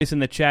in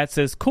the chat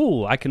says,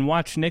 cool, I can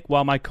watch Nick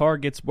while my car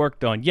gets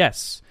worked on.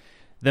 Yes,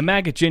 the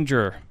MAGA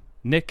Ginger,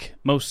 Nick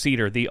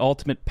Moseder, the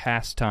ultimate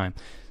pastime.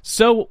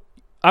 So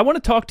I want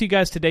to talk to you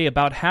guys today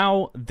about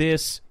how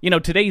this,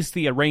 today's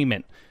the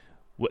arraignment,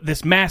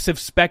 this massive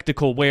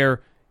spectacle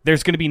where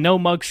there's going to be no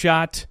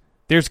mugshot,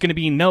 there's going to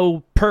be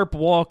no perp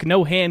walk,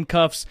 no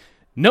handcuffs,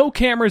 no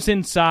cameras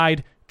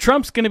inside.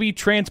 Trump's going to be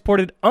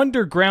transported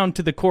underground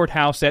to the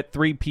courthouse at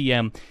 3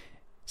 p.m.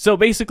 So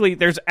basically,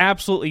 there's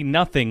absolutely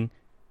nothing.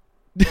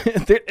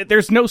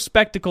 There's no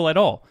spectacle at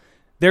all.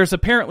 There's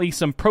apparently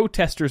some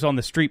protesters on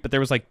the street, but there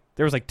was like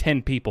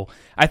 10 people.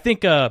 I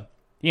think the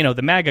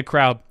MAGA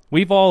crowd,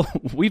 we've all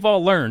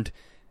learned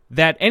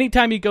that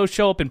anytime you go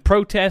show up and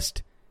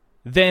protest,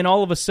 then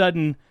all of a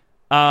sudden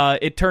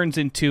it turns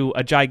into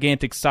a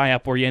gigantic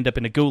psyop where you end up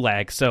in a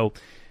gulag. So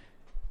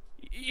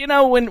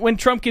when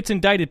Trump gets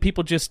indicted,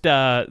 people just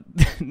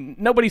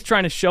nobody's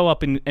trying to show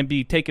up and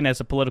be taken as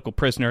a political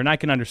prisoner, and I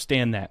can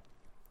understand that.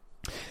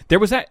 There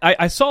was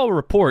I saw a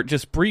report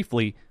just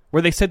briefly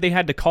where they said they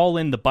had to call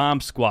in the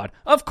bomb squad.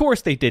 Of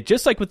course they did.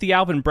 Just like with the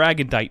Alvin Bragg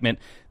indictment,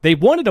 they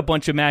wanted a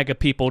bunch of MAGA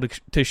people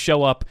to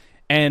show up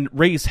and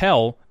raise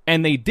hell,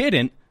 and they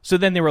didn't. So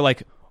then they were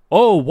like,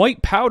 oh,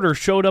 white powder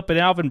showed up at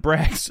Alvin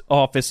Bragg's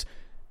office,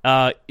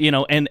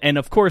 and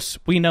of course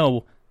we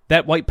know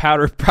that white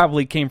powder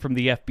probably came from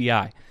the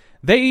FBI.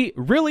 They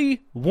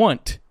really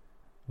want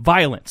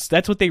violence.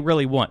 That's what they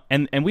really want,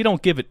 and we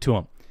don't give it to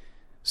them.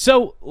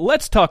 So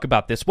let's talk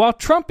about this. While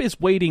Trump is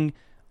waiting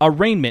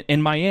arraignment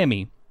in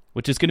Miami,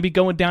 which is going to be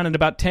going down in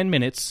about 10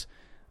 minutes,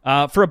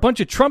 for a bunch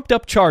of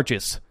trumped-up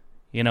charges,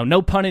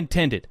 no pun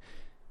intended,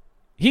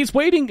 he's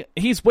waiting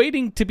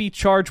to be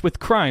charged with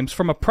crimes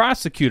from a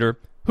prosecutor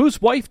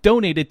whose wife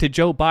donated to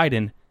Joe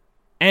Biden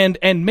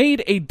and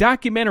made a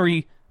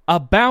documentary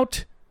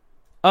about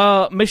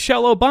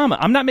Michelle Obama.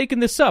 I'm not making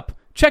this up.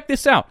 Check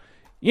this out.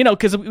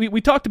 Because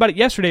we talked about it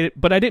yesterday,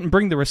 but I didn't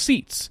bring the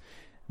receipts.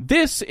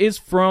 This is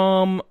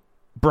from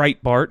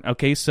Breitbart.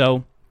 Okay,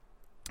 so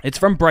it's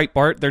from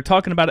Breitbart. They're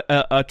talking about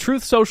a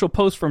Truth Social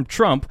post from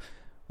Trump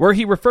where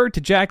he referred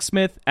to Jack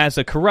Smith as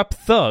a corrupt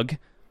thug.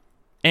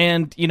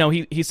 And,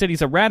 he said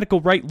he's a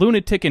radical right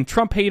lunatic and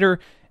Trump hater,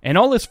 and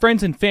all his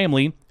friends and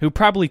family, who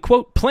probably,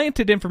 quote,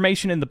 planted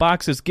information in the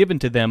boxes given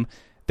to them,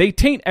 they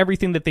taint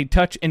everything that they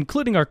touch,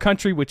 including our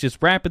country, which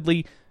is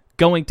rapidly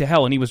going to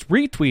hell. And he was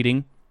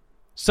retweeting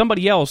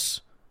somebody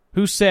else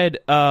who said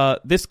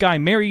this guy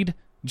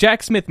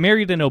Jack Smith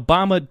married an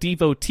Obama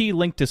devotee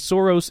linked to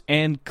Soros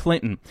and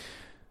Clinton.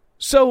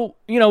 So,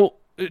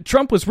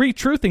 Trump was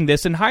retruthing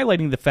this and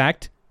highlighting the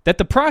fact that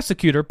the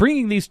prosecutor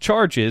bringing these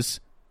charges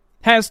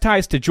has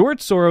ties to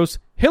George Soros,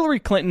 Hillary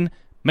Clinton,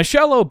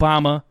 Michelle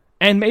Obama,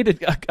 and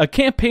made a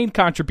campaign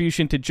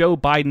contribution to Joe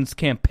Biden's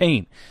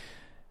campaign.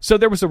 So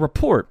there was a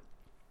report,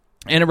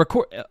 and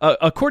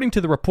according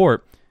to the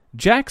report,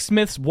 Jack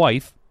Smith's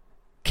wife,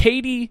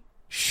 Katie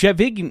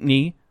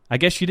Shevigny, I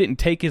guess she didn't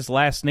take his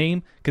last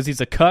name because he's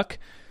a cuck,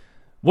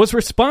 was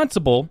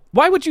responsible.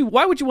 Why would you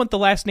want the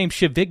last name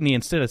Shevigny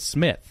instead of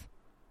Smith?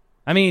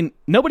 I mean,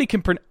 nobody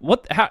can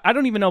I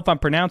don't even know if I'm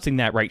pronouncing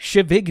that right.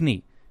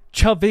 Shevigny.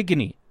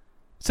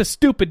 It's a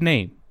stupid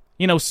name.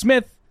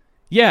 Smith,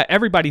 yeah,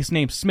 everybody's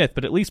name's Smith,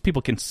 but at least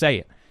people can say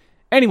it.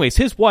 Anyways,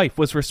 his wife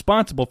was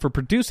responsible for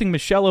producing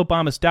Michelle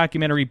Obama's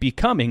documentary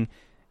Becoming,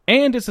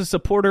 and is a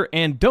supporter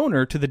and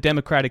donor to the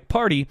Democratic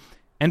Party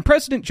and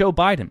President Joe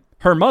Biden.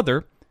 Her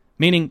mother,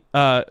 meaning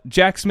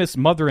Jack Smith's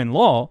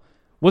mother-in-law,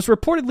 was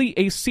reportedly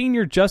a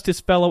senior justice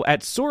fellow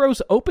at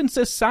Soros Open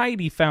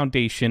Society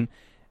Foundation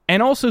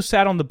and also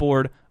sat on the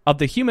board of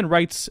the Human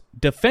Rights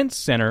Defense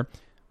Center,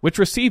 which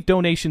received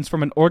donations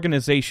from an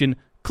organization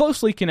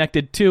closely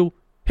connected to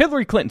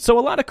Hillary Clinton. So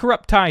a lot of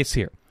corrupt ties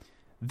here.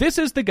 This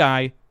is the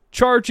guy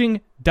charging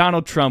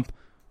Donald Trump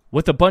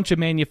with a bunch of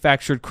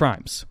manufactured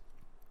crimes,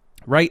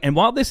 right? And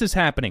while this is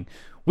happening,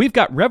 we've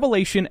got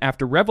revelation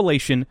after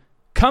revelation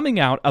coming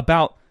out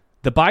about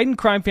the Biden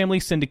crime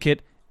family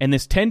syndicate and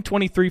this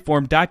 1023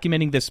 form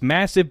documenting this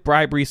massive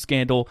bribery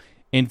scandal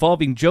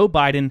involving Joe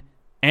Biden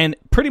and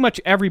pretty much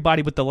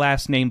everybody with the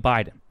last name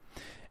Biden.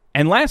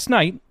 And last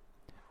night,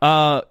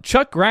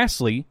 Chuck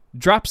Grassley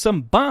dropped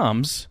some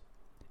bombs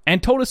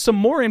and told us some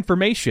more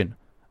information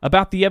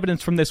about the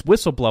evidence from this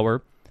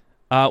whistleblower.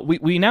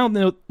 We now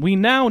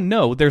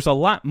know there's a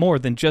lot more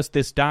than just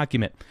this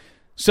document.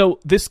 So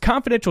this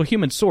confidential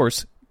human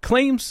source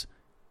claims,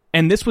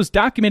 and this was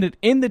documented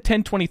in the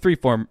 1023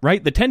 form,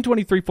 right? The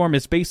 1023 form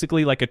is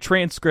basically like a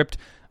transcript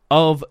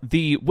of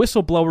the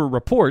whistleblower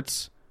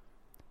reports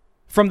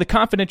from the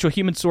confidential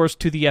human source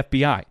to the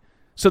FBI.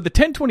 So the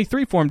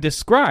 1023 form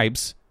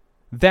describes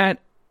that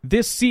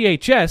this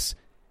CHS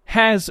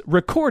has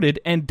recorded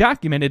and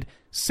documented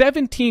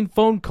 17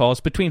 phone calls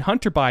between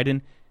Hunter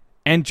Biden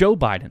and Joe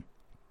Biden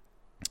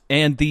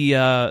and the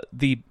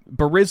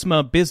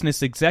Burisma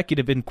business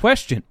executive in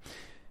question.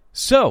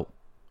 So,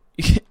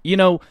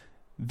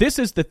 this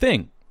is the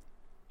thing.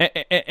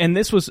 And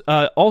this was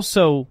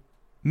also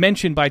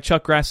mentioned by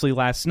Chuck Grassley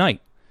last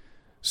night.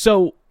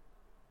 So,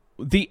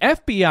 the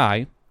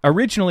FBI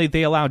originally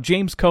they allowed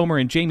James Comer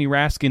and Jamie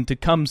Raskin to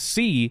come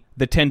see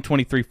the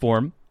 1023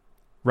 form,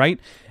 right?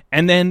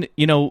 And then,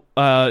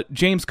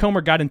 James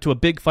Comer got into a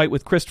big fight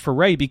with Christopher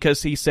Wray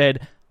because he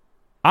said,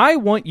 I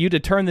want you to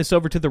turn this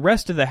over to the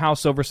rest of the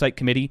House Oversight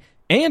Committee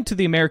and to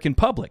the American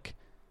public.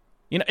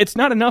 It's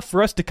not enough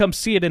for us to come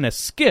see it in a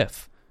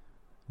SCIF.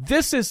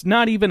 This is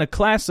not even a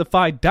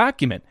classified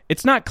document.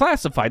 It's not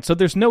classified, so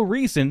there's no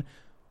reason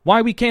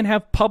why we can't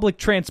have public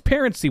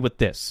transparency with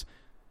this.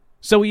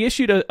 So he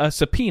issued a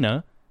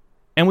subpoena,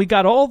 and we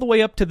got all the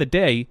way up to the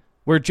day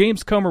where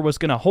James Comer was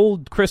going to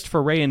hold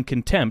Christopher Wray in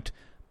contempt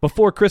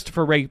before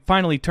Christopher Wray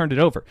finally turned it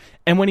over.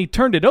 And when he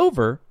turned it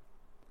over,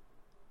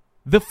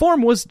 the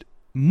form was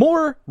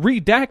more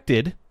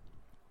redacted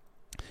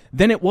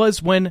than it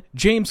was when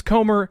James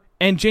Comer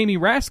and Jamie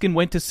Raskin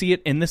went to see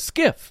it in the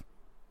SCIF.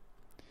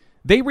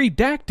 They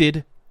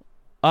redacted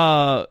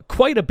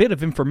quite a bit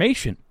of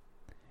information,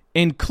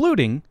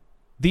 including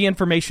the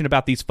information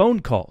about these phone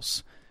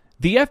calls.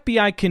 The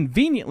FBI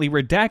conveniently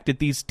redacted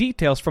these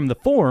details from the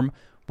form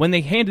when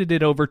they handed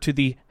it over to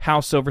the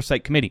House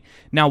Oversight Committee.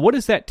 Now, what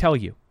does that tell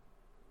you?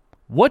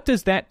 What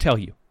does that tell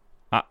you?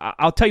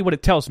 I'll tell you what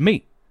it tells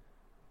me.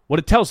 What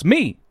it tells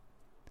me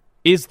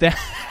is that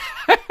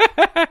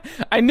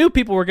I knew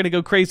people were going to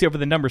go crazy over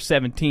the number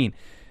 17.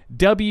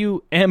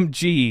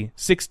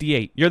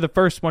 WMG68. You're the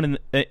first one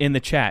in the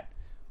chat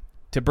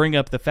to bring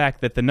up the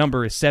fact that the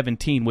number is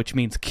 17, which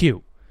means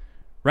Q.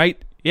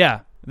 Right?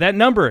 Yeah, that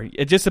number,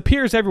 it just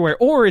appears everywhere,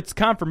 or it's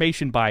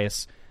confirmation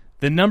bias.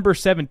 The number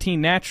 17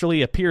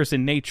 naturally appears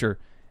in nature,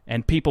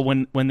 and people,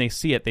 when they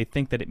see it, they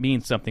think that it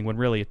means something when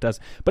really it does.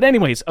 But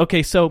anyways,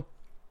 okay, so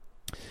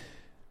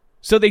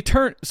they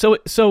turn,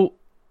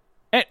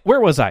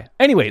 where was I?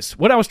 Anyways,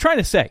 what I was trying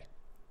to say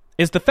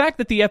is the fact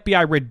that the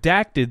FBI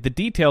redacted the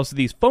details of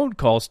these phone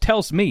calls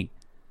tells me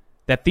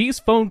that these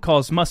phone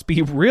calls must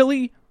be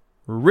really,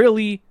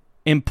 really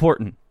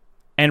important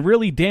and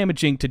really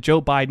damaging to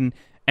Joe Biden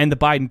and the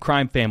Biden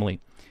crime family.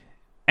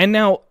 And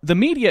now the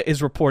media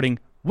is reporting,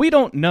 we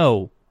don't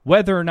know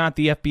whether or not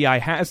the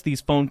FBI has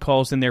these phone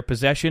calls in their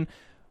possession,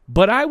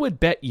 but I would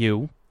bet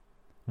you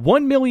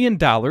 $1 million,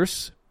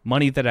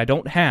 money that I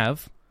don't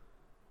have,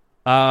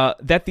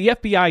 that the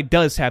FBI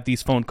does have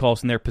these phone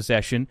calls in their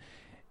possession.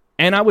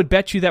 And I would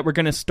bet you that we're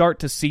going to start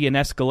to see an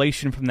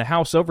escalation from the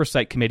House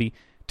Oversight Committee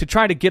to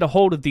try to get a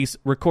hold of these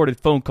recorded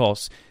phone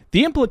calls.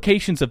 The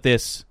implications of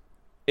this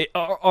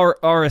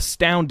are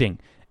astounding.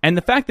 And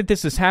the fact that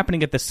this is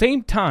happening at the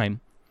same time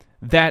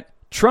that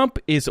Trump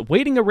is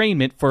awaiting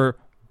arraignment for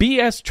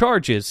BS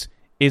charges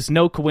is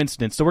no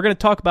coincidence. So we're going to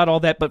talk about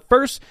all that. But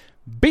first,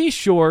 be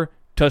sure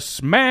to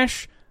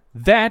smash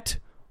that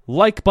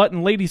like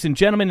button, ladies and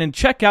gentlemen, and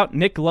check out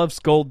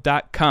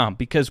nicklovesgold.com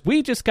because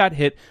we just got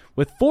hit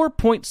with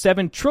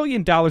 $4.7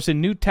 trillion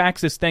in new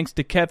taxes thanks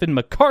to Kevin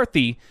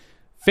McCarthy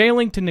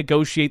failing to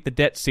negotiate the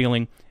debt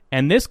ceiling,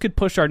 and this could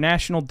push our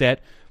national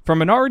debt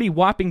from an already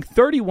whopping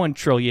 $31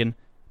 trillion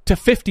to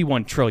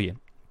 $51 trillion.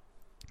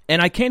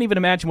 And I can't even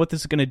imagine what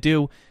this is going to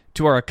do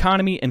to our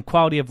economy and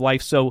quality of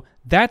life, so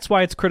that's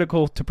why it's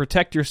critical to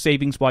protect your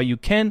savings while you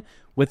can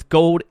with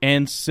gold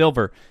and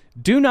silver.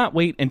 Do not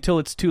wait until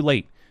it's too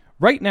late.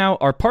 Right now,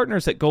 our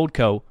partners at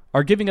Goldco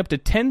are giving up to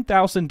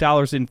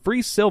 $10,000 in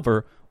free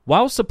silver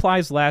while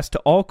supplies last to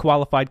all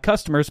qualified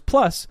customers,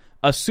 plus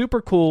a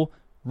super cool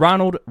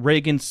Ronald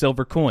Reagan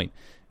silver coin.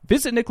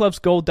 Visit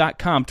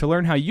nicklovesgold.com to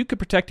learn how you can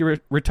protect your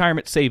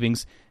retirement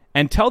savings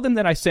and tell them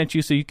that I sent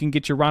you so you can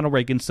get your Ronald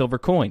Reagan silver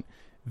coin.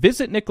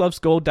 Visit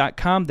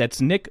nicklovesgold.com. That's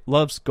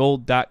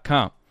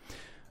nicklovesgold.com.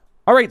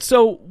 All right,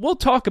 so we'll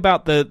talk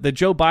about the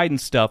Joe Biden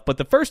stuff, but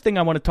the first thing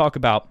I want to talk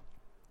about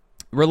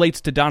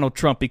relates to Donald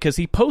Trump because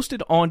he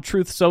posted on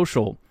Truth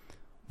Social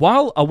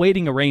while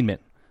awaiting arraignment.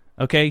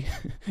 Okay,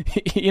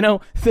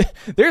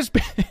 there's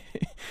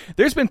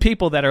been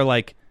people that are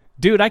like,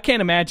 dude, I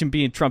can't imagine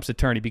being Trump's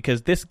attorney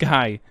because this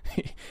guy,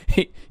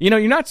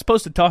 you're not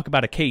supposed to talk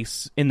about a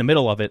case in the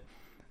middle of it,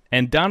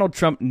 and Donald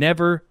Trump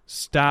never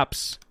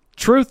stops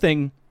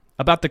truthing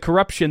about the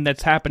corruption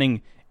that's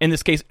happening in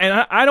this case,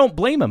 and I don't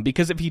blame him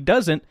because if he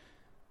doesn't,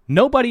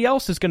 nobody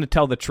else is going to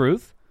tell the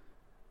truth.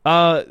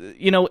 In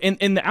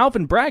the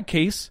Alvin Bragg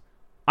case,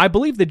 I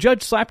believe the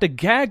judge slapped a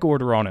gag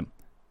order on him.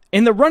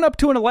 In the run-up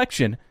to an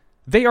election,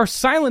 they are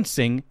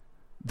silencing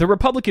the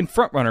Republican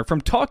frontrunner from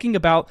talking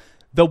about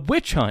the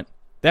witch hunt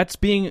that's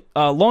being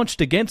launched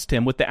against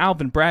him with the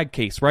Alvin Bragg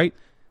case, right?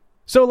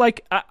 So,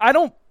 I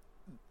don't...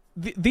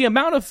 The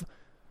amount of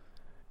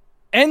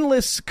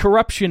endless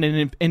corruption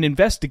and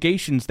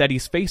investigations that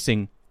he's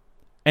facing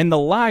and the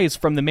lies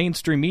from the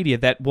mainstream media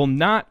that will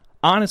not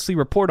honestly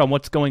report on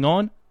what's going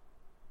on,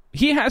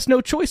 he has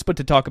no choice but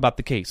to talk about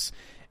the case.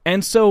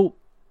 And so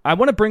I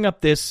want to bring up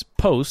this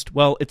post.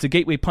 Well, it's a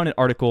Gateway Pundit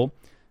article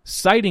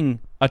citing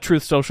a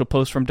Truth Social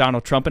post from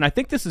Donald Trump, and I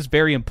think this is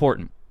very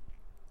important.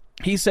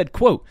 He said,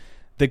 quote,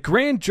 "The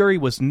grand jury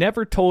was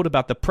never told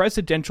about the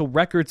Presidential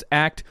Records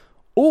Act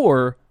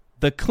or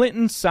the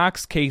Clinton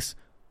Socks case,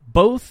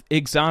 both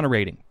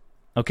exonerating."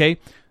 Okay?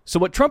 So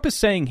what Trump is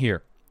saying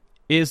here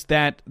is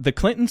that the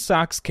Clinton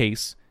Socks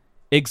case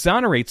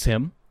exonerates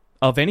him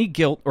of any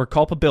guilt or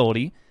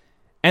culpability,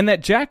 and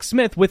that Jack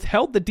Smith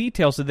withheld the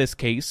details of this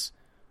case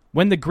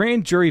when the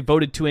grand jury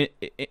voted to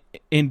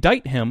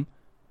indict him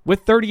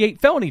with 38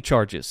 felony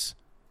charges.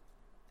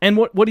 And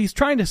what he's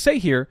trying to say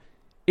here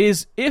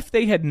is if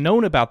they had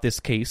known about this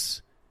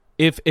case,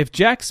 if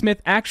Jack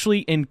Smith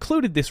actually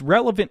included this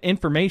relevant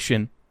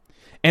information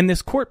and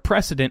this court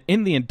precedent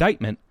in the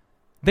indictment,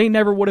 they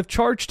never would have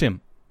charged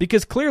him.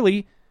 Because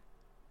clearly,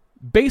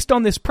 based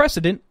on this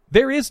precedent,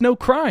 there is no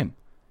crime.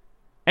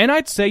 And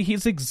I'd say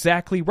he's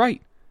exactly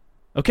right.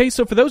 Okay,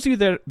 so for those of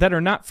you that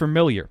are not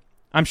familiar,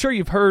 I'm sure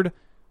you've heard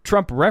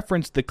Trump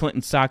reference the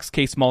Clinton Sox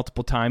case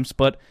multiple times,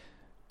 but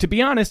to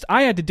be honest,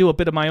 I had to do a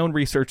bit of my own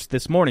research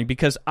this morning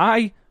because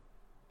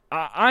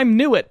I'm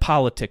new at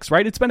politics,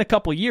 right? It's been a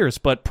couple years,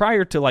 but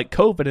prior to like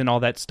COVID and all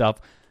that stuff,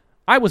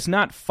 I was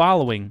not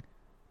following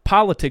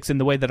politics in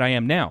the way that I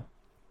am now.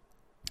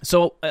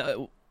 So,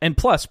 and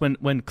plus,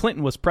 when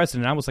Clinton was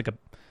president, I was like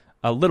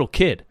a little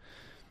kid.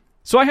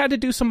 So I had to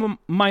do some of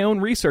my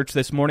own research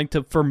this morning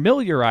to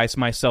familiarize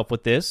myself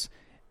with this.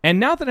 And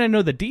now that I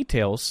know the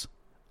details,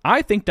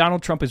 I think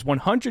Donald Trump is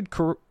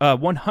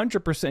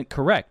 100%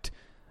 correct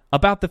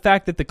about the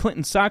fact that the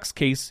Clinton Sox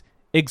case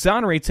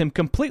exonerates him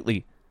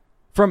completely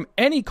from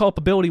any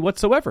culpability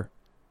whatsoever.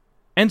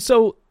 And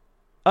so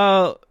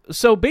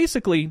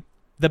basically,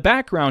 the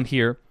background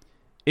here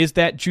is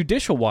that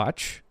Judicial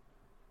Watch,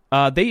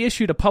 they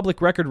issued a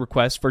public record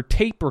request for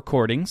tape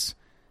recordings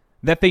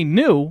that they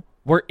knew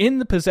were in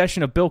the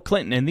possession of Bill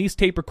Clinton, and these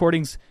tape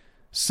recordings,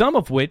 some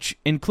of which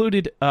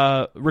included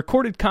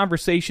recorded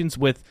conversations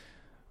with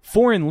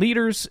foreign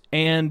leaders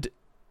and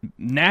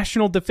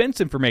national defense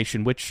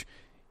information, which,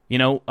 you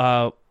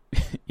know,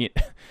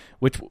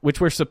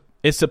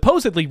 is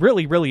supposedly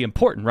really, really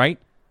important, right?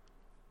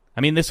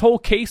 I mean, this whole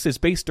case is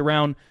based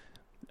around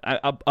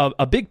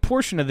a big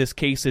portion of this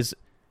case is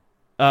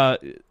a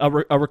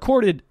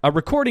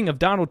recording of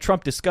Donald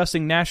Trump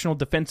discussing national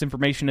defense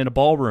information in a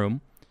ballroom.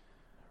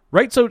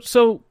 Right,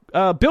 so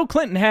Bill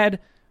Clinton had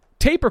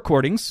tape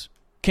recordings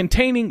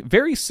containing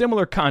very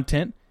similar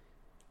content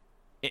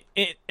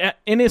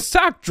in his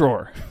sock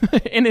drawer,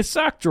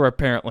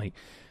 apparently,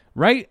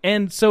 right?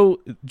 And so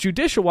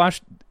Judicial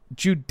Watch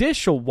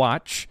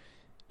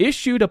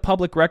issued a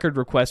public record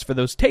request for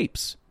those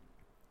tapes,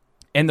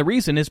 and the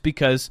reason is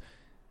because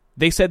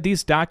they said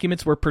these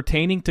documents were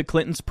pertaining to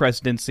Clinton's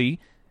presidency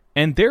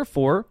and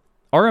therefore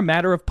are a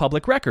matter of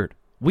public record.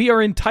 We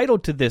are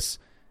entitled to this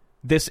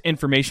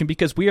information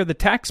because we are the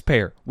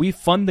taxpayer. We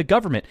fund the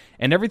government,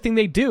 and everything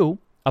they do,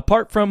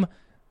 apart from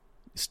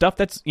stuff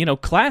that's,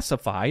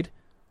 classified,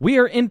 we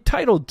are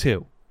entitled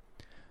to.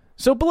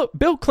 So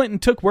Bill Clinton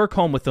took work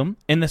home with him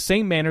in the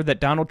same manner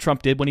that Donald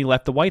Trump did when he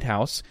left the White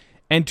House,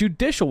 and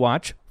Judicial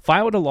Watch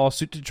filed a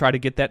lawsuit to try to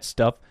get that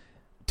stuff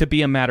to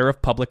be a matter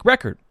of public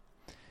record.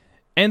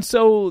 And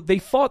so they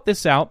fought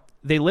this out,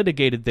 they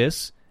litigated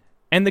this,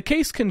 and the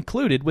case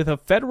concluded with a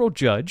federal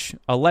judge,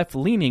 a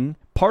left-leaning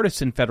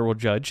partisan federal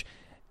judge,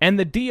 and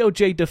the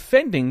DOJ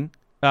defending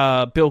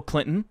Bill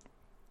Clinton,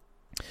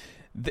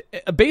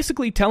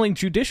 basically telling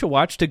Judicial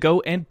Watch to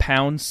go and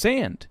pound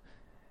sand.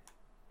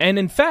 And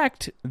in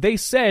fact, they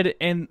said,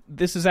 and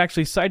this is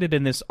actually cited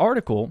in this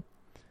article,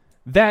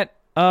 that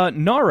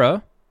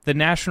NARA, the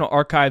National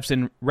Archives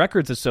and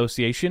Records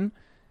Association,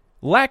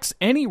 lacks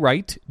any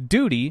right,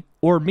 duty,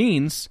 or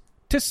means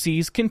to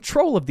seize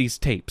control of these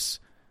tapes.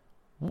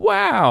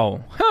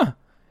 Wow. Huh.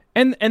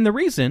 And the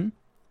reason,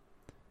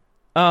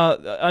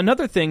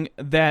 another thing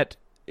that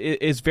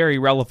is very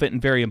relevant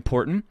and very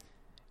important,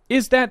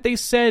 is that they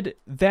said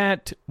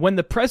that when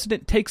the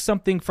president takes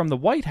something from the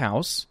White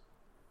House,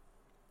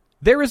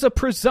 there is a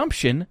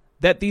presumption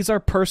that these are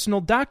personal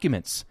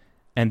documents,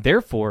 and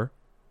therefore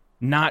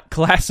not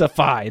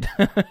classified.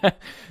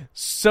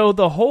 So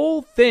the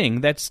whole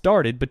thing that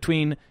started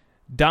between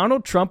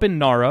Donald Trump and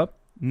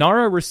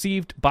NARA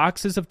received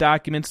boxes of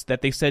documents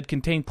that they said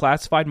contained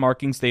classified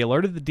markings. They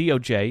alerted the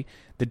DOJ.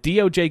 The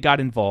DOJ got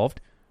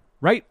involved.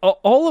 Right?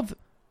 All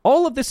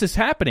of this is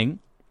happening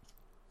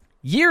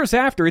years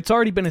after it's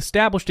already been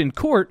established in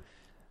court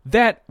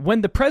that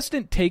when the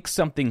president takes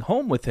something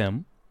home with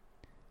him,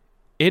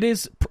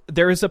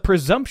 there is a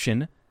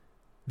presumption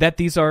that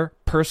these are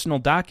personal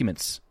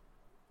documents.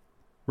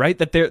 Right?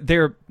 That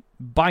they're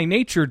by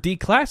nature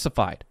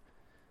declassified.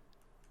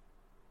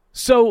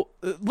 So,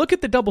 look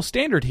at the double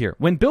standard here.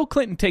 When Bill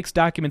Clinton takes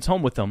documents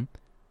home with him,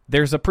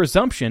 there's a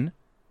presumption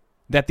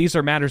that these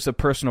are matters of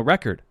personal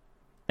record.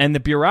 And the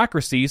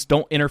bureaucracies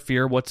don't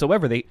interfere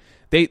whatsoever. They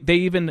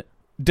even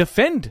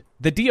the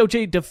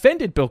DOJ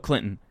defended Bill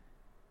Clinton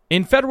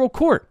in federal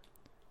court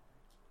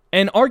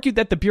and argued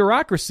that the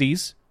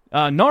bureaucracies,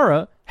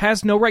 NARA,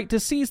 has no right to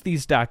seize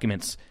these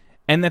documents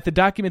and that the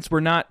documents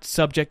were not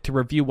subject to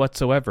review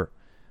whatsoever.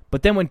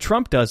 But then when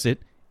Trump does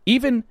it,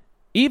 even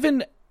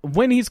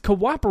when he's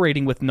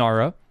cooperating with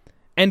NARA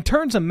and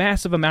turns a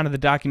massive amount of the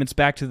documents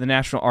back to the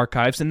National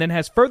Archives and then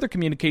has further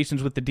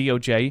communications with the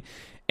DOJ,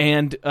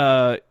 and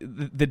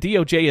the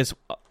DOJ is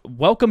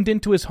welcomed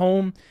into his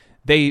home,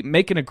 they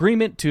make an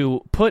agreement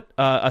to put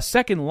a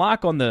second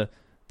lock on the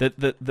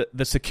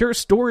the secure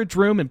storage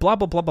room and blah,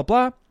 blah, blah, blah,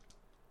 blah.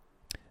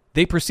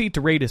 They proceed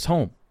to raid his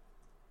home.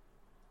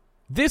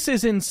 This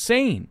is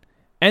insane.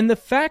 And the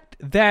fact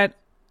that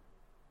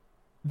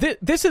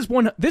this is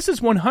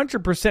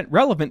 100%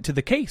 relevant to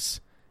the case.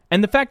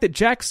 And the fact that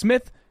Jack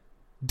Smith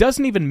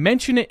doesn't even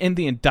mention it in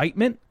the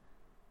indictment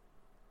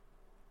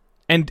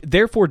and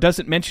therefore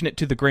doesn't mention it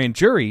to the grand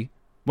jury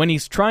when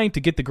he's trying to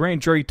get the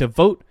grand jury to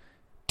vote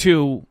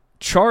to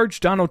charge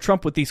Donald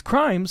Trump with these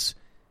crimes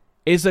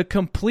is a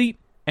complete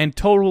and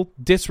total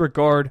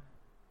disregard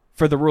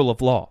for the rule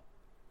of law.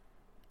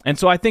 And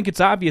so I think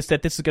it's obvious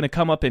that this is going to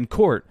come up in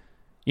court.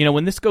 You know,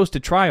 when this goes to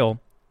trial,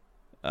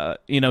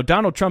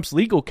 Donald Trump's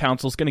legal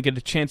counsel is going to get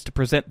a chance to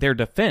present their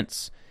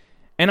defense.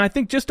 And I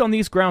think just on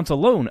these grounds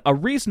alone, a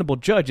reasonable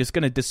judge is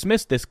going to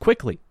dismiss this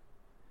quickly.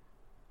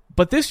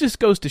 But this just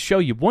goes to show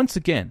you, once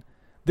again,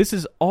 this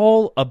is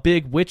all a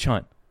big witch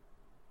hunt.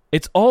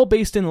 It's all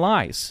based in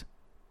lies.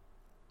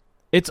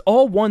 It's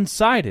all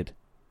one-sided.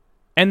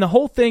 And the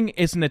whole thing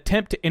is an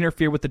attempt to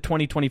interfere with the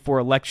 2024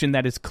 election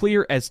that is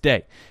clear as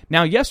day.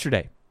 Now,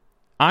 yesterday,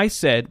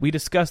 we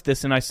discussed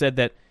this, and I said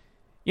that,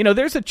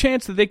 there's a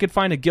chance that they could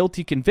find a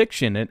guilty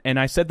conviction, and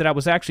I said that I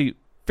was actually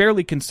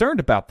fairly concerned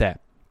about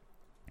that.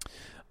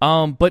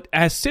 But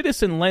as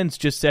Citizen Lens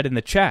just said in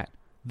the chat,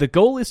 the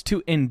goal is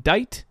to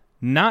indict,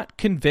 not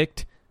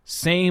convict.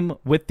 Same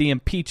with the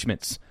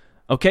impeachments.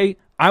 Okay?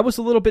 I was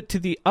a little bit to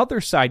the other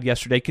side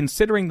yesterday,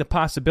 considering the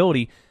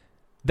possibility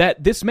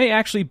that this may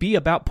actually be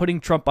about putting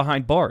Trump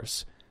behind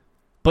bars.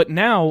 But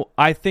now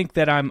I think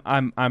that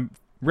I'm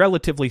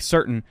relatively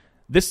certain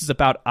this is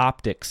about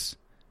optics.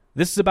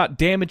 This is about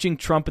damaging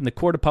Trump in the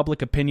court of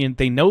public opinion.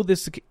 They know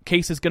this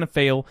case is going to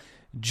fail,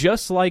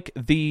 just like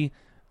the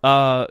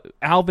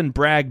Alvin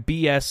Bragg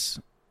BS,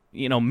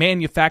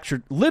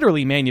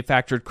 literally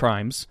manufactured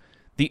crimes,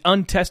 the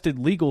untested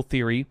legal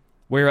theory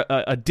where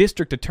a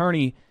district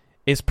attorney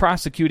is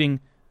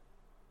prosecuting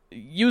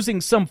using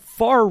some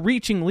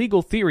far-reaching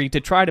legal theory to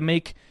try to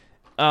make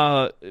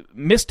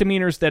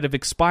misdemeanors that have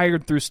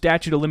expired through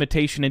statute of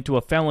limitation into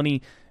a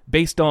felony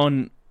based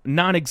on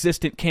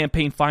non-existent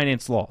campaign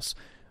finance laws.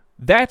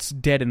 That's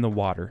dead in the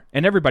water,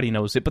 and everybody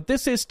knows it, but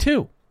this is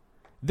too.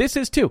 This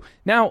is too.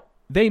 Now,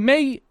 they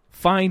may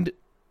find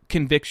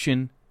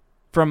conviction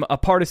from a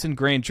partisan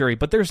grand jury,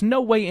 but there's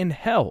no way in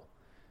hell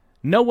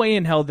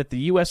that the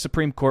U.S.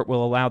 Supreme Court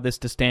will allow this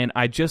to stand.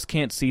 I just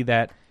can't see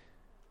that.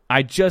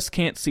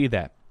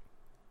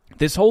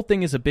 This whole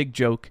thing is a big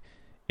joke.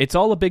 It's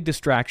all a big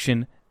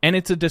distraction, and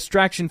it's a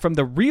distraction from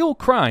the real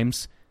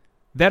crimes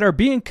that are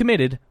being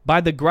committed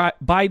by the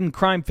Biden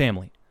crime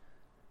family.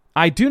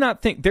 I do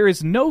not think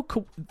there's no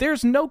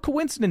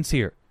coincidence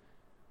here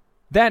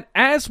that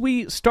as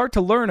we start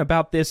to learn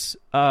about this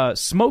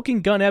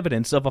smoking gun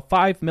evidence of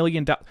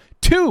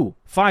two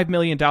 $5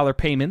 million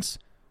payments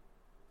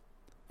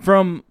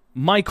from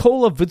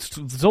Mykola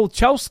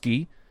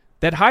Zlochevsky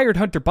that hired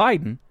Hunter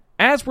Biden,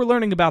 as we're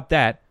learning about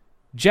that,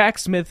 Jack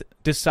Smith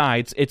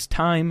decides it's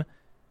time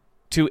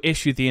to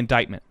issue the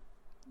indictment.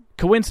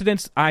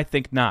 Coincidence? I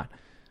think not.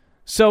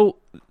 So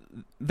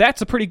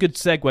that's a pretty good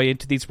segue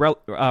into these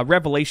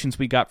revelations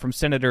we got from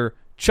Senator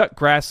Chuck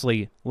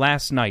Grassley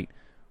last night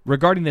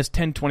regarding this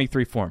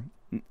 1023 form.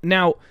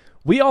 Now,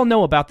 we all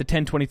know about the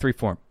 1023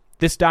 form,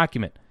 this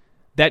document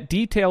that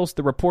details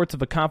the reports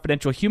of a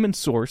confidential human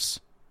source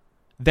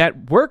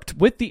that worked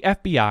with the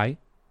FBI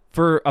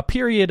for a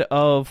period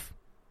of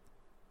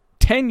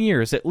 10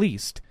 years at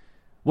least,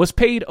 was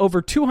paid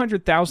over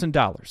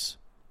 $200,000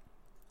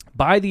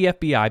 by the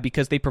FBI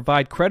because they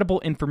provide credible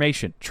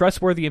information,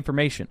 trustworthy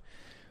information,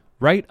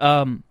 right?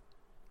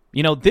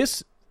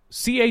 This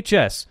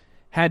CHS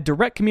had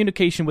direct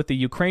communication with the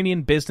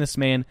Ukrainian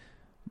businessman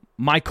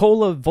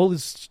Mykola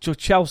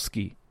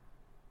Zlochevsky,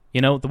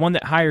 the one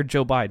that hired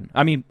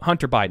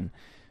Hunter Biden,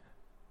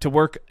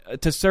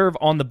 to serve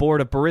on the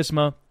board of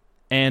Burisma,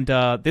 and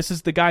this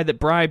is the guy that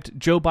bribed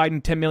Joe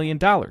Biden $10 million.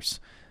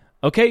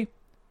 Okay?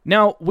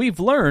 Now, we've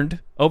learned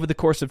over the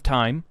course of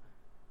time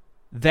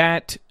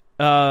that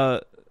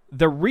the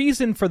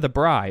reason for the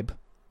bribe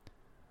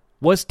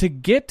was to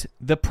get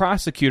the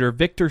prosecutor,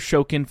 Viktor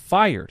Shokin,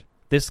 fired,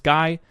 this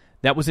guy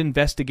that was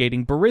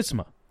investigating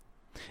Burisma.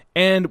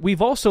 And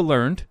we've also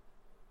learned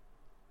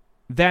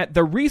that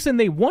the reason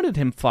they wanted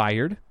him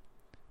fired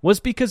was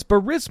because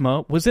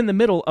Burisma was in the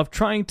middle of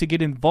trying to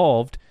get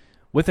involved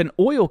with an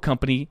oil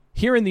company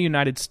here in the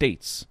United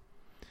States.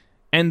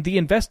 And the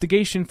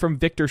investigation from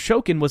Viktor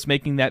Shokin was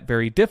making that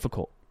very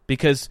difficult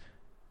because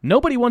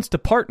nobody wants to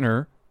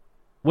partner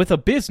with a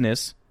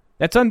business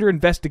that's under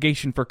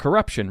investigation for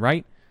corruption,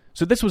 right?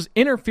 So this was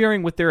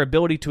interfering with their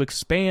ability to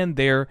expand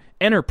their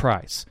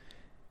enterprise.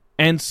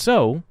 And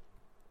so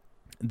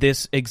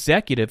this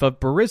executive of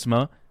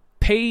Burisma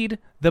paid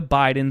the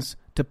Bidens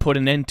to put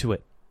an end to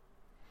it.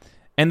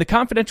 And the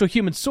confidential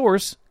human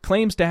source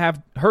claims to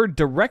have heard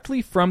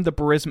directly from the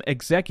Burisma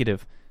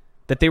executive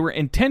that they were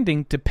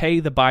intending to pay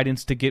the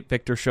Bidens to get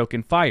Viktor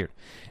Shokin fired.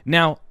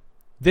 Now,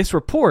 this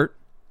report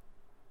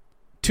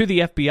to the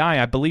FBI,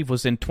 I believe,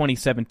 was in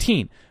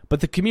 2017, but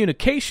the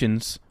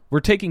communications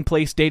were taking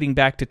place dating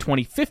back to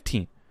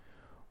 2015,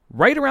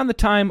 right around the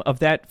time of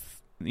that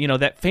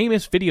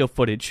famous video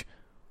footage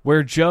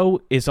where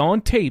Joe is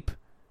on tape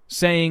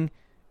saying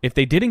if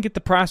they didn't get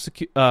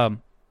the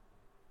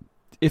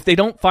if they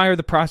don't fire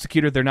the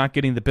prosecutor, they're not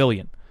getting the $1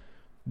 billion.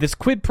 This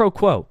quid pro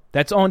quo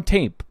that's on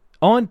tape,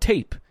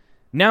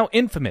 now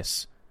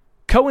infamous,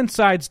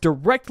 coincides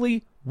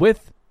directly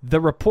with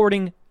the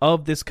reporting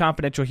of this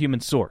confidential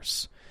human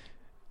source.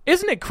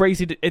 Isn't it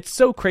crazy? It's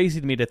so crazy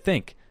to me to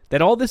think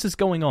that all this is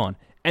going on,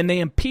 and they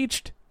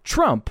impeached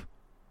Trump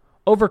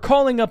over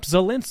calling up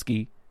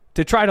Zelensky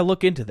to try to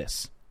look into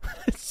this.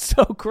 It's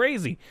so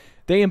crazy.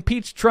 They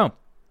impeached Trump.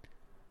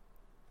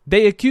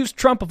 They accused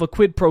Trump of a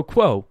quid pro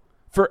quo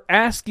for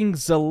asking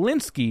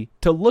Zelensky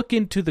to look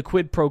into the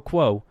quid pro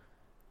quo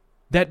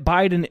that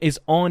Biden is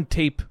on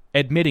tape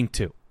admitting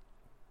to.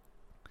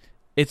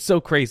 It's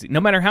so crazy. No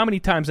matter how many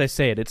times I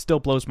say it, it still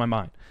blows my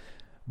mind.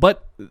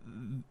 But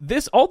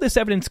all this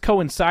evidence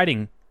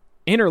coinciding,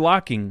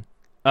 interlocking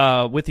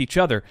with each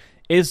other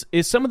is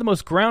some of the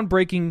most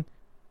groundbreaking.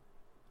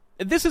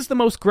 This is the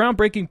most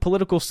groundbreaking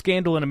political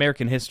scandal in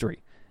American history.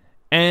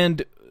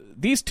 And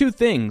these two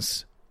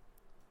things,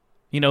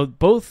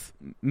 both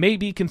may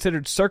be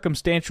considered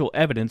circumstantial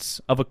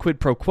evidence of a quid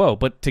pro quo,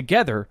 but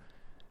together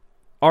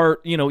are,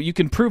 you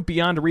can prove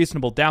beyond a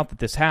reasonable doubt that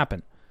this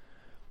happened.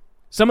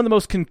 Some of the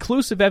most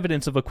conclusive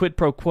evidence of a quid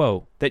pro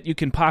quo that you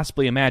can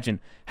possibly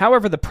imagine.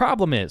 However, the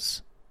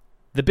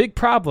big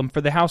problem for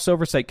the House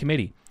Oversight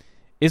Committee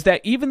is that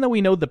even though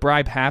we know the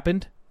bribe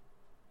happened,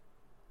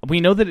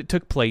 we know that it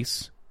took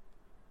place,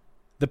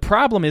 the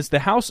problem is the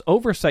House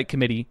Oversight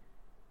Committee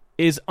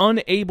is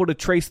unable to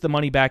trace the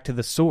money back to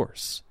the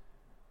source.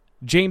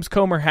 James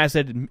Comer has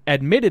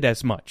admitted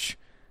as much.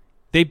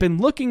 They've been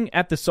looking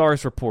at the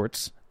SARS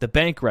reports, the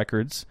bank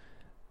records,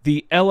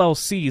 the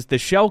LLCs, the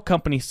shell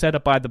company set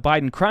up by the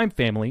Biden crime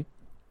family,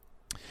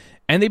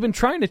 and they've been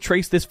trying to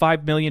trace this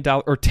 $5 million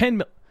or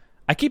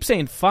I keep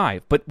saying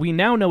 5, but we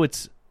now know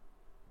it's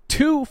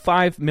 2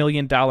 $5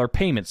 million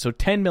payments, so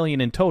 $10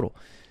 million in total.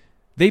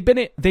 They've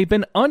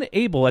been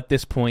unable at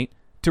this point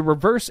to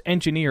reverse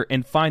engineer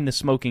and find the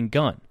smoking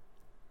gun,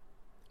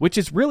 which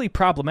is really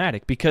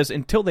problematic because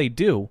until they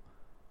do,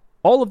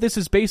 all of this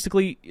is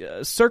basically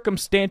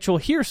circumstantial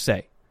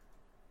hearsay.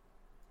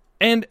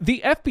 And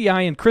the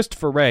FBI and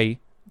Christopher Wray,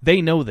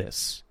 they know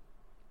this.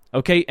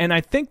 Okay, and I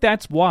think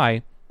that's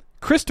why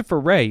Christopher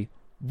Wray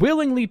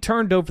willingly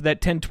turned over that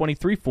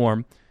 1023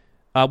 form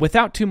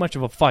without too much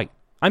of a fight.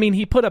 I mean,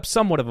 he put up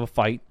somewhat of a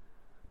fight,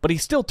 but he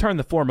still turned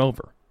the form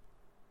over.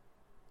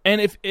 And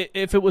if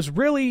it was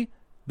really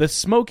the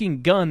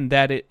smoking gun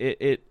that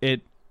if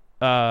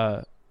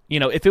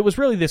it was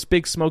really this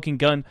big smoking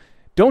gun,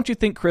 don't you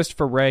think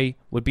Christopher Wray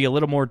would be a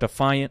little more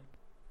defiant?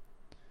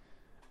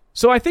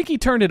 So I think he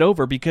turned it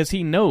over because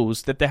he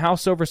knows that the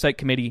House Oversight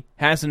Committee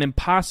has an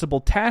impossible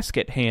task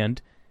at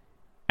hand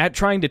at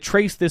trying to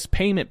trace this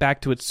payment back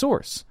to its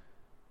source.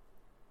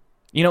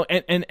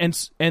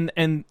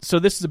 And so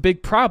this is a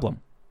big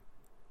problem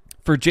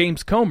for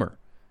James Comer.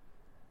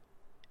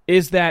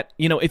 Is that,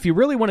 if you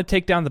really want to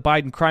take down the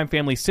Biden crime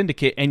family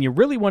syndicate and you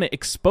really want to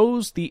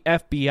expose the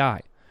FBI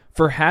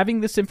for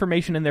having this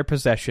information in their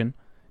possession,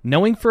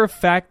 knowing for a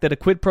fact that a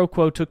quid pro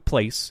quo took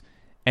place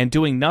and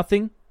doing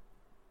nothing,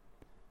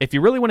 if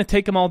you really want to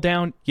take them all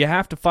down, you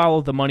have to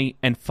follow the money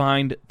and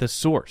find the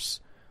source.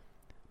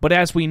 But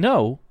as we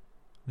know,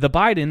 the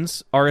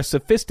Bidens are a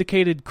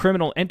sophisticated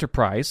criminal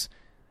enterprise,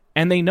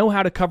 and they know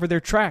how to cover their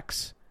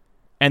tracks.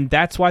 And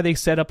that's why they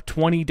set up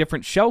 20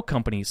 different shell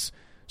companies,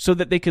 so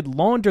that they could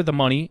launder the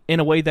money in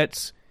a way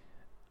that's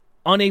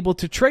unable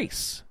to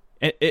trace.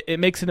 It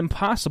makes it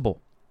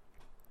impossible.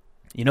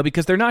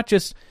 Because they're not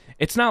just,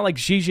 it's not like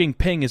Xi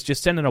Jinping is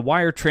just sending a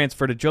wire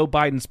transfer to Joe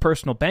Biden's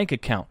personal bank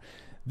account.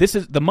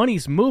 The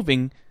money's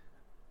moving.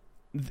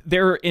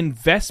 There are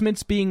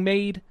investments being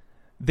made.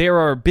 There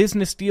are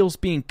business deals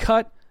being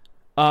cut.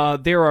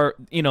 They're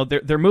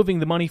moving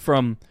the money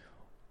from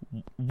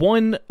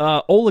one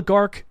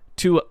oligarch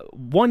to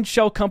one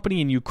shell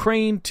company in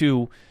Ukraine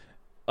to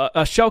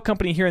a shell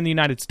company here in the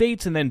United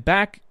States, and then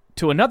back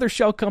to another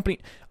shell company.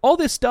 All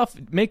this stuff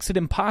makes it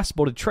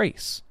impossible to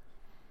trace.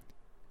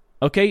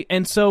 Okay,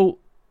 and so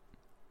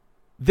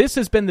this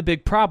has been the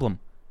big problem.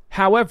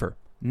 However,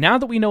 now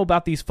that we know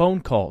about these phone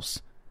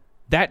calls,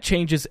 that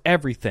changes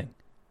everything.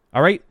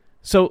 All right?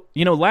 So,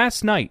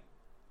 last night,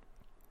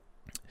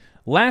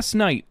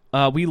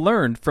 we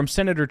learned from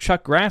Senator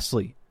Chuck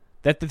Grassley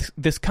that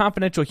this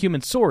confidential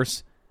human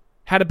source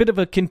had a bit of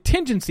a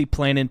contingency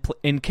plan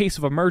in case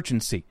of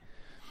emergency.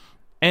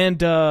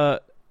 And he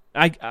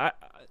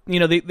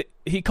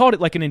called it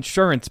like an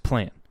insurance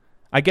plan.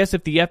 I guess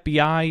if the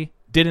FBI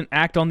didn't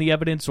act on the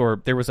evidence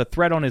or there was a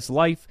threat on his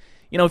life,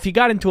 if he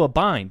got into a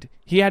bind,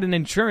 he had an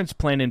insurance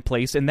plan in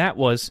place, and that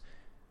was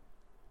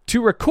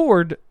to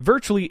record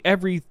virtually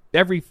every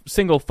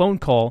single phone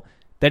call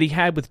that he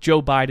had with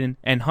Joe Biden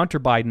and Hunter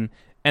Biden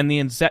and the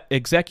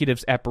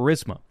executives at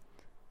Burisma.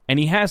 And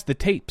he has the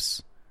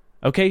tapes.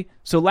 Okay?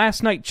 So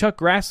last night, Chuck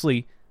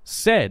Grassley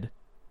said,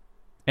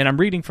 and I'm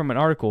reading from an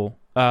article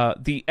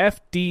the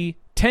FD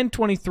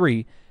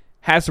 1023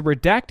 has a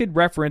redacted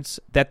reference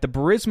that the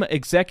Burisma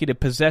executive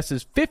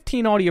possesses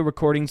 15 audio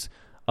recordings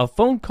of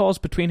phone calls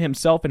between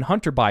himself and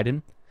Hunter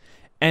Biden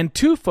and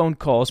 2 phone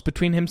calls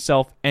between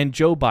himself and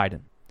Joe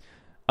Biden.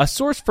 A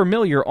source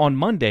familiar on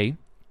Monday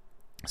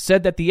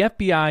said that the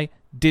FBI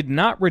did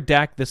not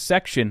redact the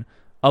section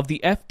of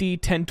the FD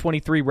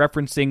 1023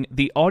 referencing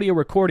the audio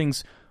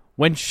recordings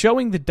when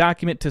showing the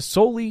document to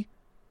Soley,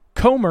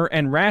 Comer,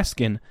 and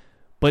Raskin,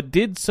 but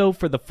did so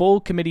for the full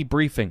committee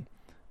briefing.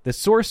 The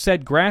source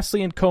said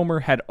Grassley and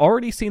Comer had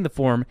already seen the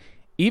form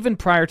even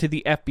prior to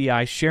the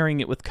FBI sharing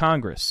it with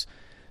Congress.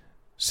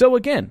 So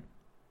again,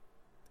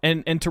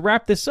 and to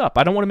wrap this up,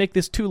 I don't want to make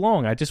this too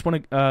long. I just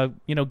want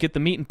to get the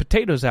meat and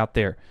potatoes out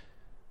there.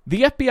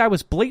 The FBI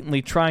was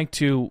blatantly trying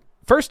to,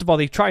 first of all,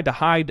 they tried to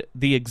hide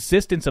the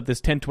existence of this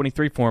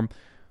 1023 form.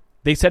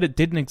 They said it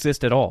didn't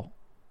exist at all.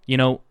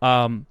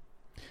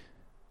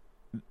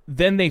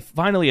 Then they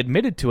finally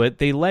admitted to it.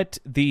 They let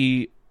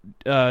the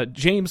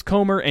James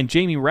Comer and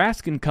Jamie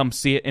Raskin come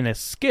see it in a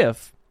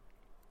skiff,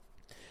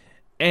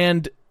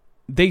 and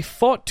they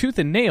fought tooth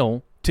and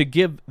nail to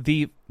give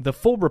the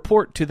full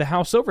report to the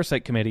House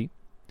Oversight Committee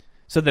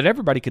so that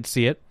everybody could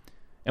see it.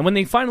 And when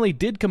they finally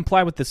did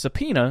comply with the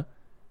subpoena,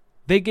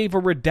 they gave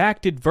a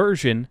redacted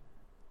version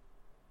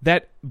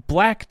that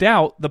blacked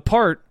out the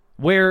part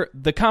where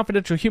the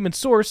confidential human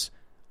source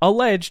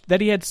alleged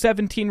that he had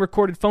 17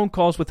 recorded phone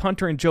calls with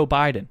Hunter and Joe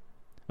Biden.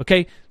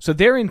 Okay, so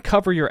they're in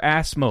cover your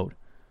ass mode,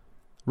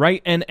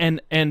 right? And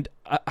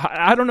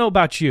I don't know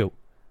about you,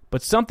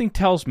 but something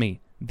tells me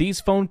these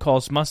phone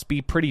calls must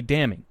be pretty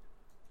damning.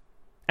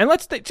 And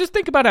let's just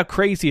think about how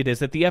crazy it is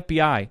that the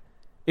FBI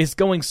is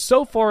going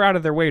so far out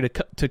of their way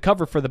to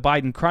cover for the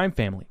Biden crime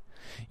family.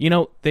 They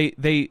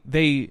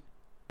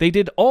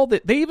did all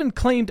that. They even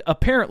claimed,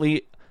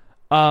 apparently,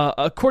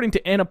 according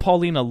to Anna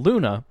Paulina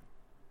Luna,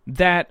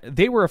 that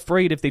they were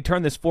afraid if they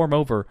turned this form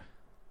over,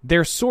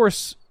 their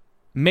source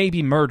may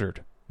be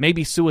murdered, may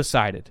be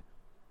suicided,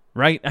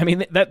 right? I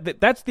mean,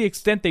 that's the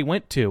extent they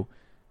went to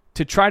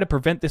try to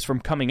prevent this from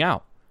coming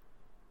out.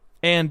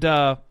 And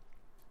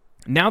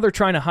now they're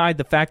trying to hide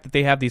the fact that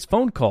they have these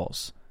phone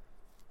calls.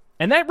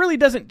 And that really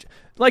doesn't,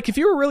 like, if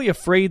you were really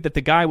afraid that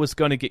the guy was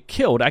going to get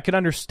killed, I could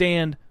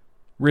understand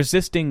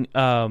resisting,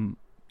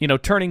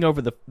 turning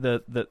over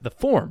the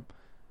form.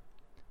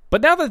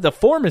 But now that the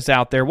form is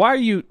out there, why are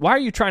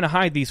you trying to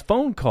hide these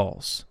phone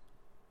calls?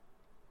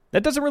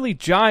 That doesn't really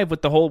jive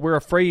with the whole we're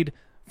afraid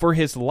for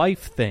his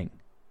life thing.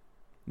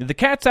 The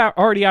cat's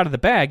already out of the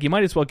bag. You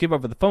might as well give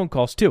over the phone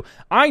calls too.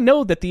 I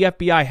know that the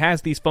FBI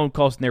has these phone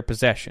calls in their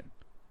possession.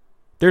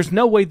 There's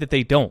no way that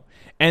they don't.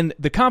 And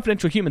the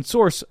confidential human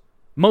source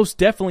most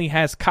definitely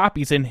has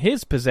copies in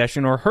his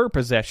possession or her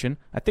possession.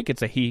 I think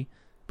it's a he,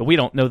 but we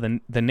don't know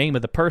the name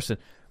of the person.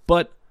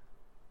 But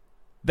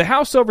the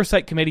House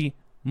Oversight Committee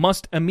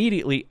must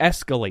immediately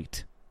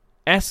escalate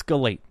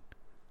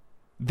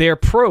their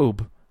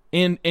probe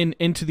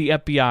into the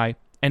FBI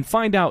and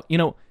find out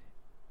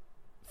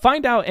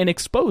and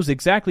expose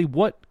exactly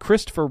what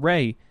Christopher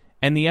Wray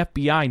and the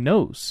FBI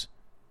knows,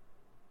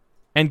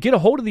 and get a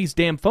hold of these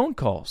damn phone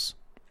calls.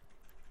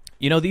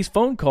 These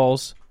phone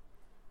calls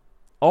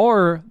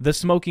are the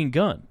smoking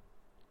gun.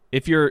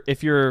 If you're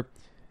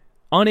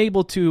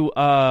unable to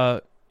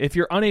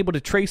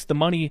trace the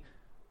money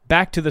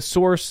back to the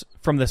source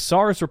from the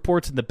SARS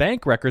reports and the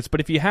bank records, but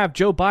if you have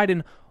Joe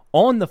Biden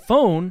on the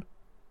phone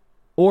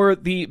or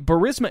the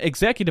Burisma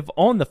executive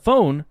on the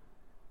phone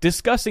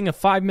discussing a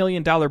 $5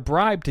 million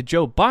bribe to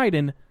Joe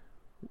Biden,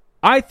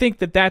 I think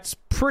that that's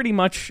pretty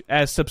much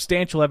as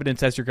substantial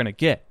evidence as you're going to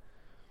get.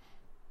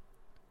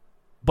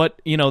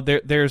 But,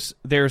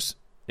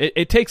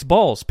 it takes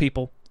balls,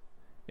 people.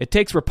 It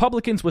takes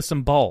Republicans with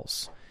some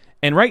balls.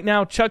 And right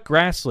now, Chuck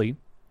Grassley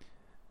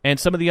and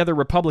some of the other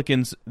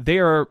Republicans, they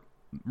are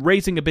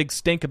raising a big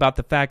stink about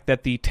the fact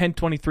that the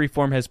 1023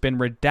 form has been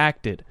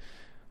redacted.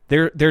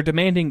 They're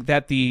demanding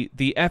that the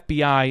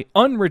FBI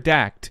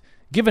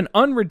give an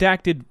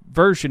unredacted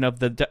version of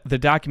the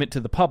document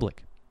to the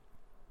public.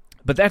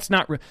 But that's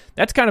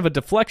kind of a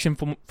deflection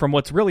from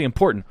what's really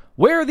important.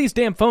 Where are these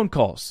damn phone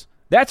calls?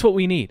 That's what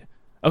we need.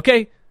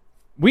 Okay?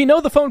 We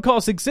know the phone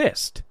calls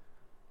exist.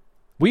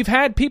 We've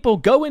had people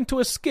go into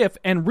a skiff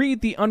and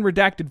read the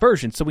unredacted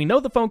version, so we know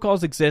the phone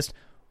calls exist.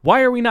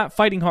 Why are we not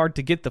fighting hard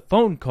to get the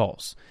phone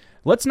calls?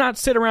 Let's not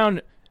sit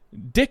around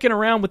dicking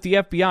around with the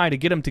FBI to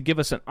get them to give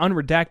us an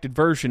unredacted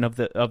version of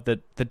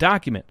the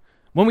document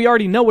when we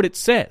already know what it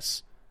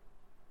says.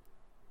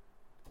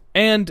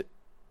 And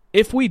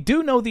if we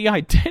do know the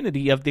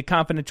identity of the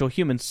confidential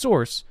human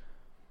source,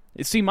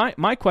 see,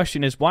 my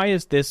question is, why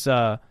is this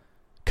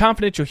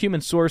confidential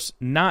human source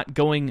not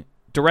going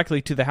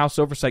directly to the House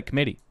Oversight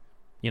Committee?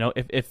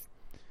 If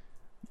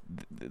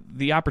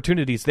the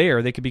opportunity's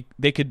there, the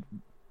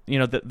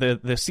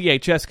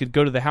CHS could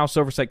go to the House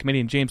Oversight Committee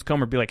and James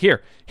Comer be like,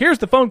 here's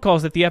the phone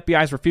calls that the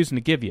FBI is refusing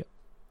to give you.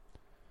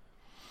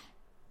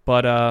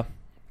 But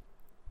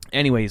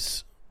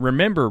anyways,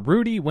 remember,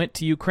 Rudy went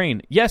to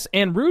Ukraine. Yes,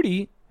 and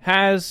Rudy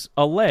has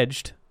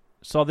alleged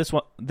saw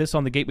this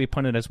on the Gateway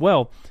Pundit as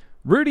well.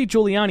 Rudy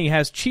Giuliani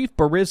has chief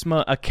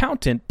Burisma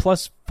accountant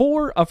plus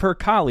 4 of her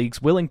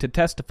colleagues willing to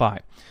testify.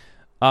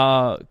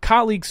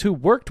 Colleagues who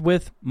worked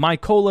with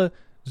Mykola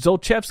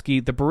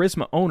Zlochevsky, the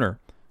Burisma owner,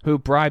 who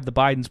bribed the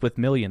Bidens with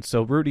millions.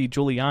 So Rudy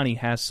Giuliani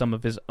has some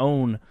of his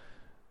own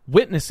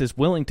witnesses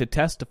willing to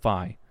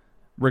testify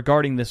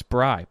regarding this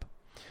bribe.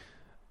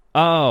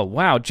 Oh,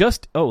 wow.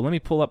 Let me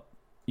pull up.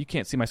 You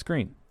can't see my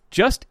screen.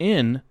 Just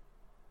in,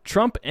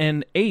 Trump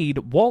and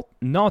aide Walt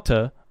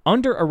Nauta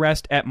under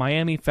arrest at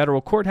Miami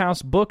Federal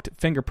Courthouse, booked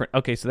fingerprint.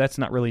 Okay, so that's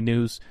not really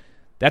news.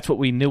 That's what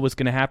we knew was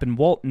going to happen.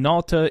 Walt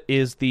Nauta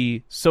is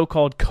the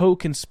so-called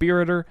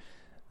co-conspirator,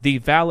 the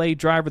valet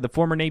driver, the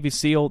former Navy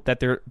SEAL that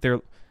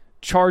they're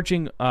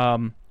charging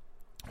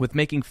with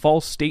making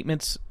false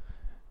statements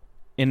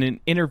in an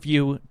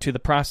interview to the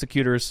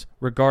prosecutors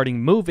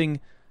regarding moving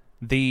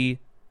the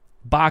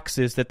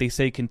boxes that they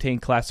say contain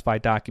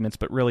classified documents.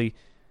 But really,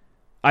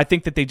 I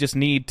think that they just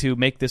need to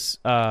make this...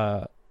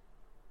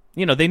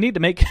 they need to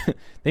make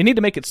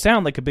it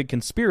sound like a big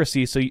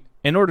conspiracy. So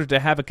in order to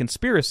have a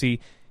conspiracy,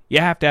 you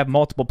have to have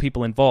multiple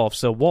people involved.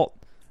 So Walt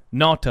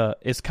Nauta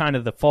is kind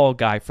of the fall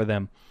guy for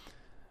them.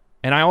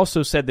 And I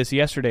also said this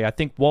yesterday. I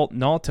think Walt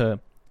Nauta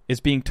is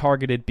being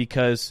targeted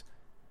because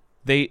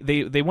they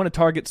want to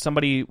target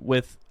somebody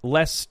with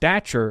less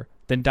stature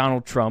than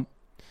Donald Trump.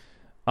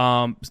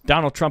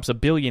 Donald Trump's a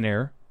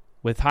billionaire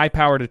with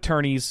high-powered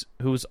attorneys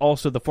who is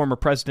also the former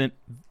president.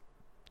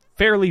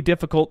 Fairly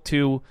difficult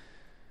to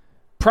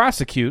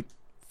prosecute,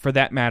 for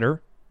that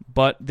matter,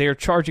 but they're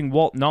charging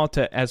Walt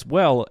Nauta as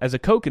well as a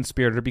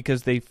co-conspirator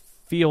because they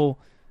feel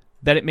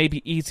that it may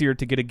be easier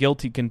to get a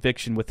guilty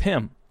conviction with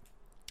him.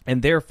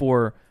 And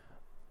therefore,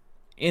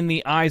 in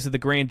the eyes of the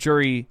grand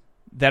jury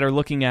that are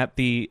looking at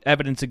the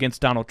evidence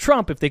against Donald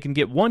Trump, if they can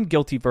get one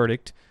guilty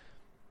verdict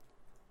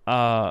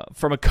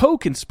from a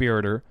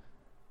co-conspirator,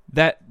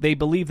 that they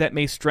believe that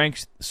may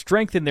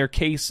strengthen their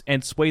case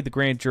and sway the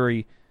grand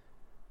jury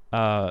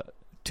to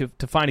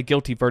find a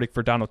guilty verdict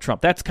for Donald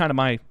Trump. That's kind of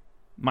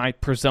my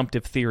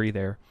presumptive theory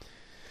there.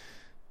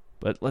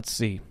 But let's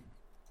see.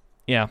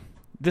 Yeah,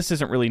 this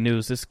isn't really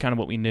news. This is kind of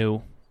what we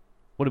knew.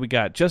 What do we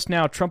got? Just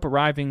now, Trump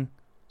arriving.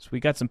 So we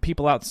got some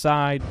people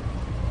outside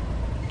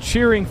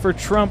cheering for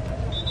Trump.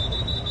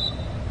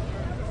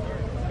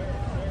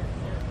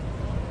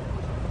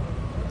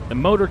 The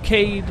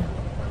motorcade.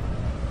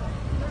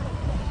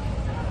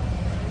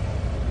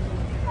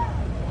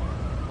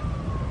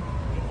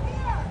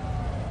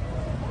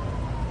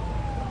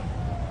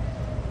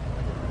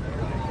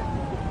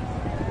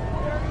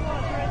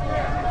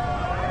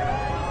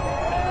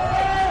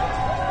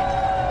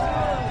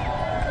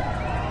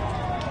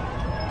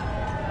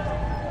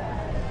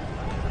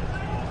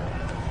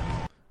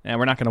 And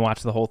we're not going to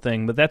watch the whole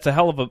thing, but that's a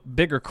hell of a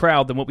bigger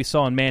crowd than what we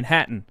saw in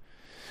Manhattan.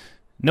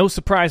 No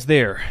surprise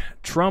there.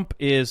 Trump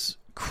is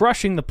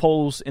crushing the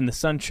polls in the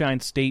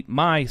Sunshine State,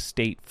 my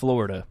state,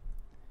 Florida.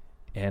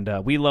 And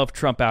we love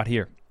Trump out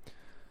here.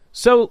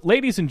 So,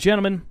 ladies and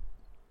gentlemen,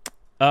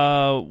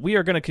 we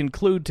are going to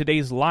conclude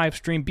today's live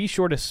stream. Be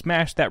sure to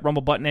smash that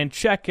Rumble button and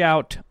check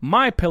out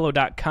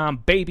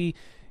MyPillow.com, baby.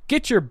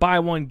 Get your buy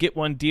one, get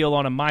one deal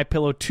on a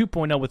MyPillow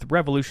 2.0 with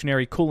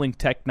revolutionary cooling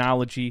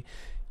technology.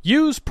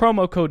 Use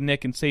promo code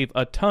Nick and save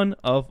a ton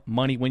of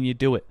money when you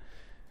do it.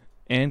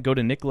 And go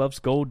to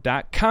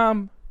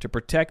nicklovesgold.com to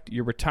protect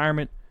your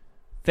retirement.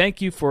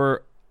 Thank you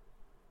for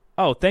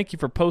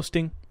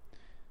posting.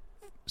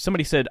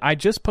 Somebody said, I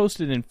just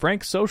posted in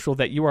Frank's social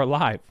that you are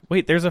live.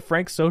 Wait, there's a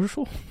Frank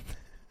social?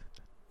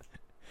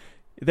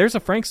 There's a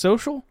Frank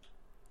social?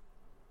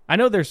 I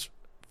know there's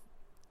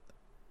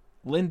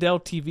Lindell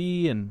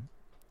TV and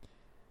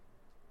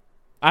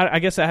I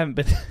guess I haven't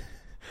been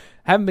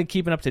haven't been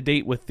keeping up to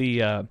date with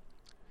the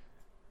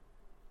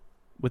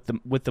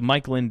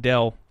Mike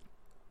Lindell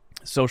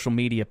social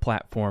media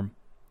platform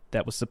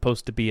that was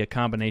supposed to be a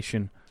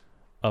combination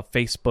of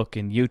Facebook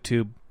and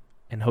YouTube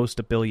and host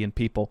a billion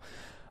people.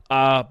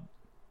 But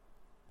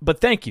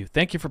thank you.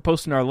 Thank you for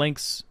posting our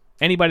links.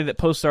 Anybody that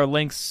posts our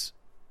links,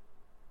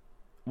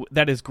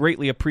 that is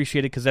greatly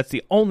appreciated because that's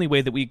the only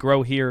way that we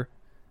grow here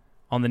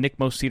on the Nick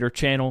Moseder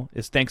channel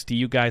is thanks to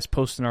you guys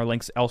posting our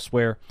links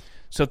elsewhere.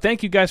 So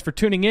thank you guys for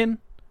tuning in.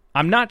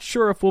 I'm not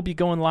sure if we'll be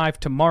going live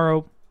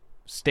tomorrow.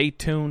 Stay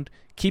tuned.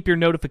 Keep your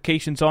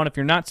notifications on. If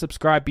you're not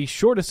subscribed, be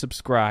sure to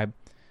subscribe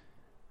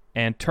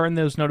and turn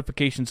those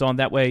notifications on.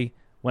 That way,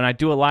 when I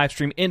do a live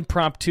stream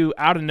impromptu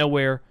out of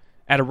nowhere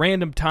at a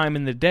random time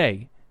in the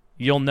day,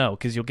 you'll know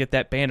because you'll get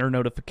that banner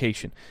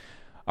notification.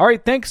 All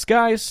right, thanks,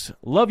 guys.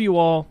 Love you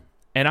all,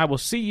 and I will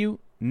see you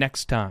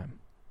next time.